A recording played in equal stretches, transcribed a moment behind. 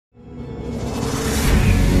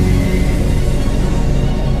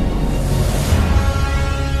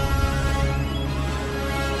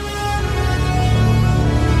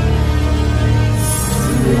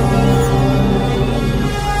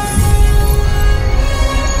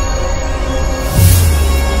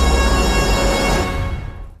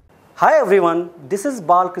Hi everyone, this is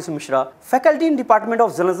B.K Mishra, faculty in Department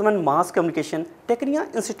of Journalism and Mass Communication, Tecnia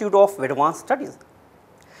Institute of Advanced Studies.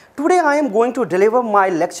 Today I am going to deliver my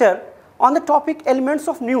lecture on the topic elements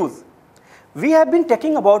of news. We have been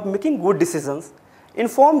talking about making good decisions,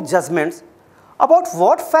 informed judgments, about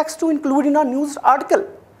what facts to include in a news article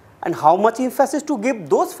and how much emphasis to give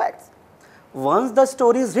those facts. Once the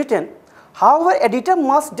story is written, however, editor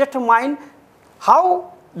must determine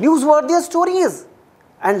how newsworthy a story is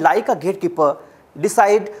and, like a gatekeeper,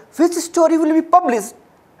 decide which story will be published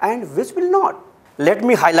and which will not. Let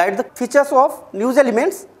me highlight the features of news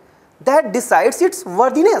elements that decides its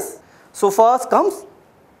worthiness. So first comes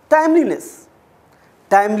timeliness.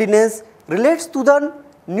 Timeliness relates to the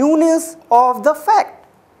newness of the fact.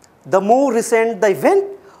 The more recent the event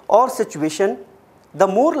or situation, the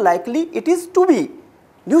more likely it is to be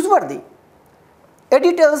newsworthy.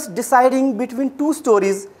 Editors deciding between two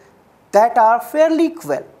stories that are fairly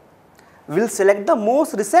equal will select the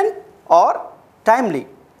most recent or timely.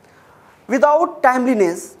 Without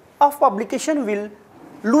timeliness, a publication will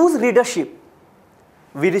lose readership.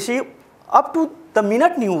 We receive up to the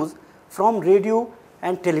minute news from radio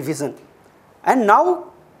and television, and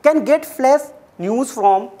now can get flash news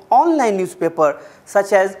from online newspaper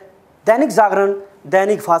such as Dainik Jagran,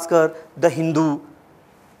 Dainik Bhaskar, The Hindu,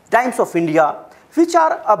 Times of India, which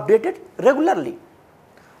are updated regularly.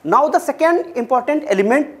 Now the second important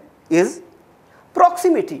element is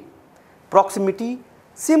proximity. Proximity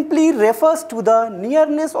simply refers to the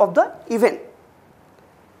nearness of the event.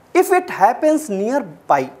 If it happens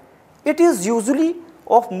nearby, it is usually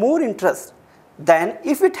of more interest than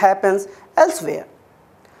if it happens elsewhere.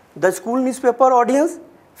 The school newspaper audience,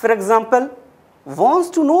 for example, wants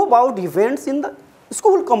to know about events in the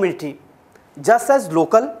school community, just as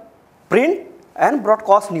local, print and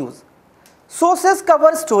broadcast news. Sources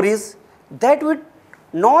cover stories that would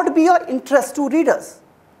not be of interest to readers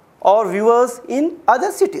or viewers in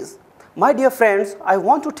other cities. My dear friends, I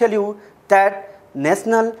want to tell you that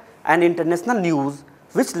national and international news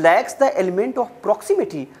which lacks the element of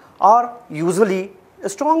proximity are usually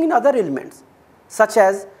strong in other elements such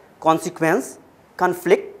as consequence,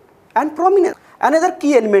 conflict and prominence. Another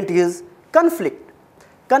key element is conflict.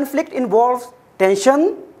 Conflict involves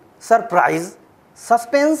tension, surprise,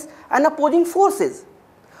 suspense and opposing forces.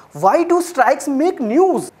 Why do strikes make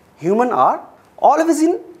news? Humans are always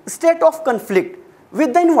in state of conflict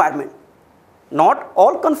with the environment. Not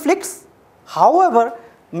all conflicts, however,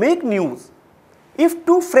 make news. If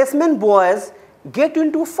two freshman boys get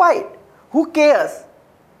into a fight, who cares?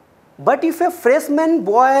 But if a freshman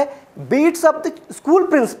boy beats up the school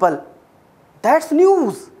principal, that's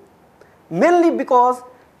news, mainly because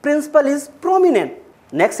principal is prominent.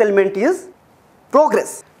 Next element is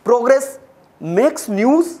progress. Progress makes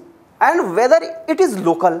news, and whether it is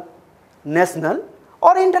local, national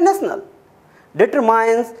or international,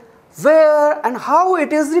 determines where and how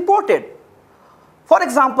it is reported. For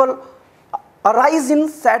example, a rise in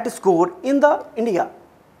SAT score in India,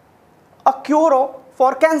 a cure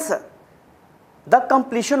for cancer, the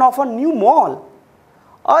completion of a new mall,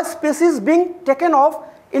 a species being taken off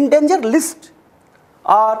endangered list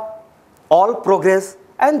are all progress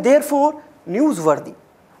and therefore newsworthy.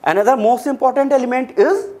 Another most important element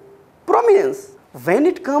is prominence. When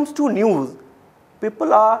it comes to news,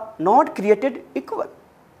 people are not created equal.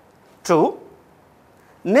 True,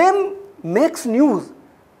 name makes news,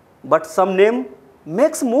 but some name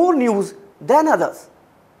makes more news than others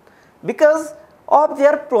because of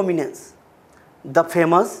their prominence. The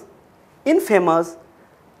famous, infamous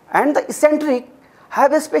and the eccentric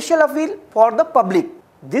have a special appeal for the public.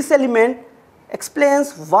 This element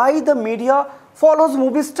explains why the media follows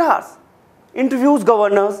movie stars, interviews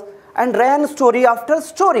governors and ran story after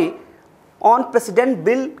story on President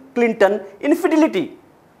Bill Clinton infidelity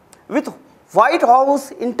with White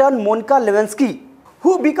House intern Monica Lewinsky,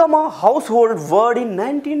 who became a household word in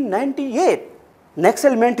 1998. Next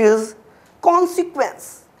element is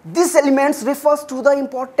consequence. This element refers to the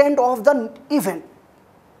importance of the event.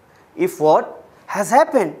 If what has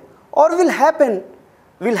happened or will happen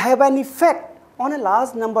will have an effect on a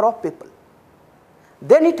large number of people,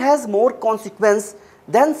 then it has more consequence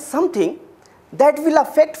than something that will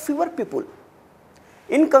affect fewer people.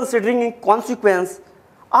 In considering consequence,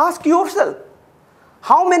 ask yourself,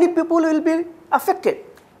 how many people will be affected?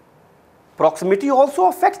 Proximity also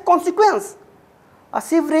affects consequence. A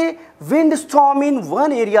severe windstorm in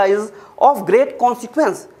one area is of great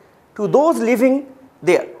consequence to those living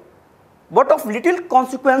there, but of little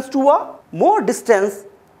consequence to a more distant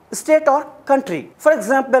state or country. For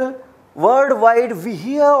example, worldwide we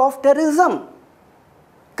hear of terrorism,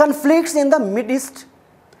 conflicts in the Middle East,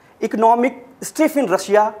 economic strife in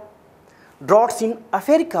Russia, droughts in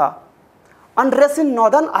Africa, unrest in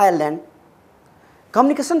Northern Ireland,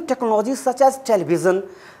 communication technologies such as television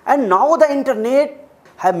and now the internet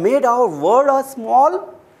have made our world a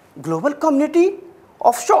small global community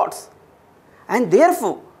of sorts. And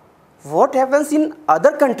therefore, what happens in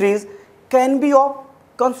other countries can be of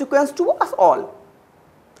consequence to us all.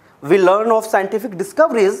 We learn of scientific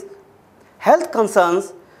discoveries, health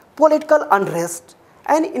concerns, political unrest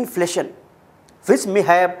and inflation, which may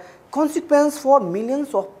have consequence for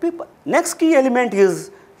millions of people. Next key element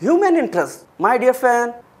is human interest. My dear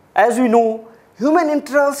friend, as we know, human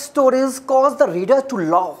interest stories cause the reader to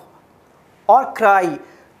laugh or cry,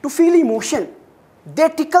 to feel emotion. They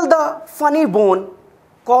tickle the funny bone,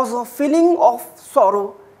 cause a feeling of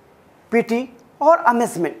sorrow, pity or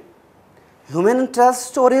amazement. Human interest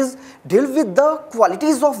stories deal with the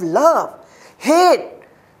qualities of love, hate,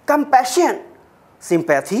 compassion,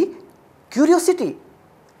 sympathy, curiosity,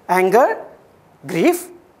 anger, grief.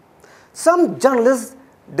 Some journalists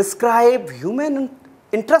describe human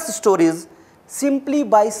interest stories simply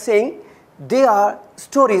by saying they are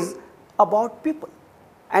stories about people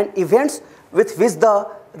and events with which the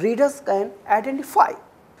readers can identify.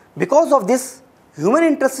 Because of this, human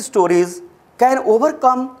interest stories can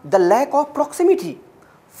overcome the lack of proximity.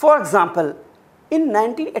 For example, in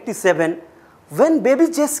 1987, when baby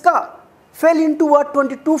Jessica fell into a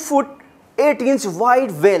 22-foot, 8-inch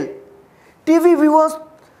wide well, TV viewers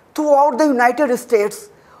throughout the United States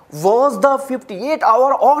watched the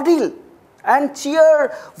 58-hour ordeal and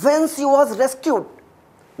cheered when she was rescued.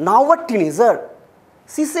 Now a teenager,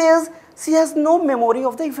 she says she has no memory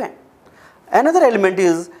of the event. Another element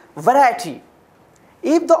is variety.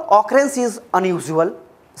 If the occurrence is unusual,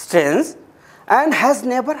 strange, and has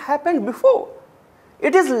never happened before,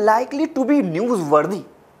 it is likely to be newsworthy.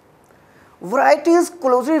 Variety is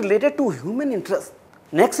closely related to human interest.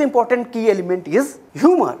 Next important key element is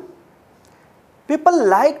humor. People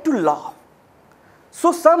like to laugh.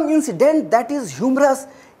 So some incident that is humorous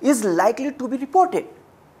is likely to be reported.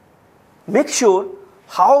 Make sure,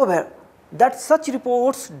 however, that such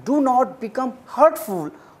reports do not become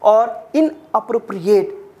hurtful or inappropriate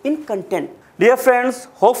in content. Dear friends,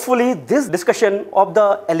 hopefully this discussion of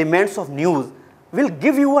the elements of news will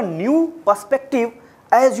give you a new perspective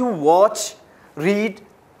as you watch, read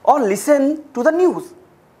or listen to the news.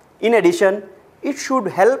 In addition, it should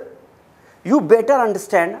help you better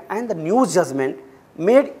understand and the news judgment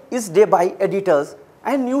made each day by editors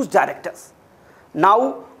and news directors.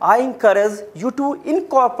 Now, I encourage you to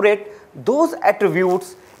incorporate those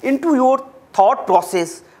attributes into your thought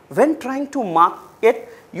process when trying to market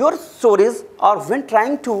your stories or when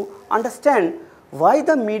trying to understand why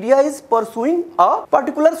the media is pursuing a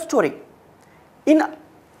particular story. In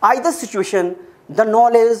either situation, the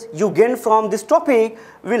knowledge you gain from this topic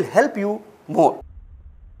will help you more.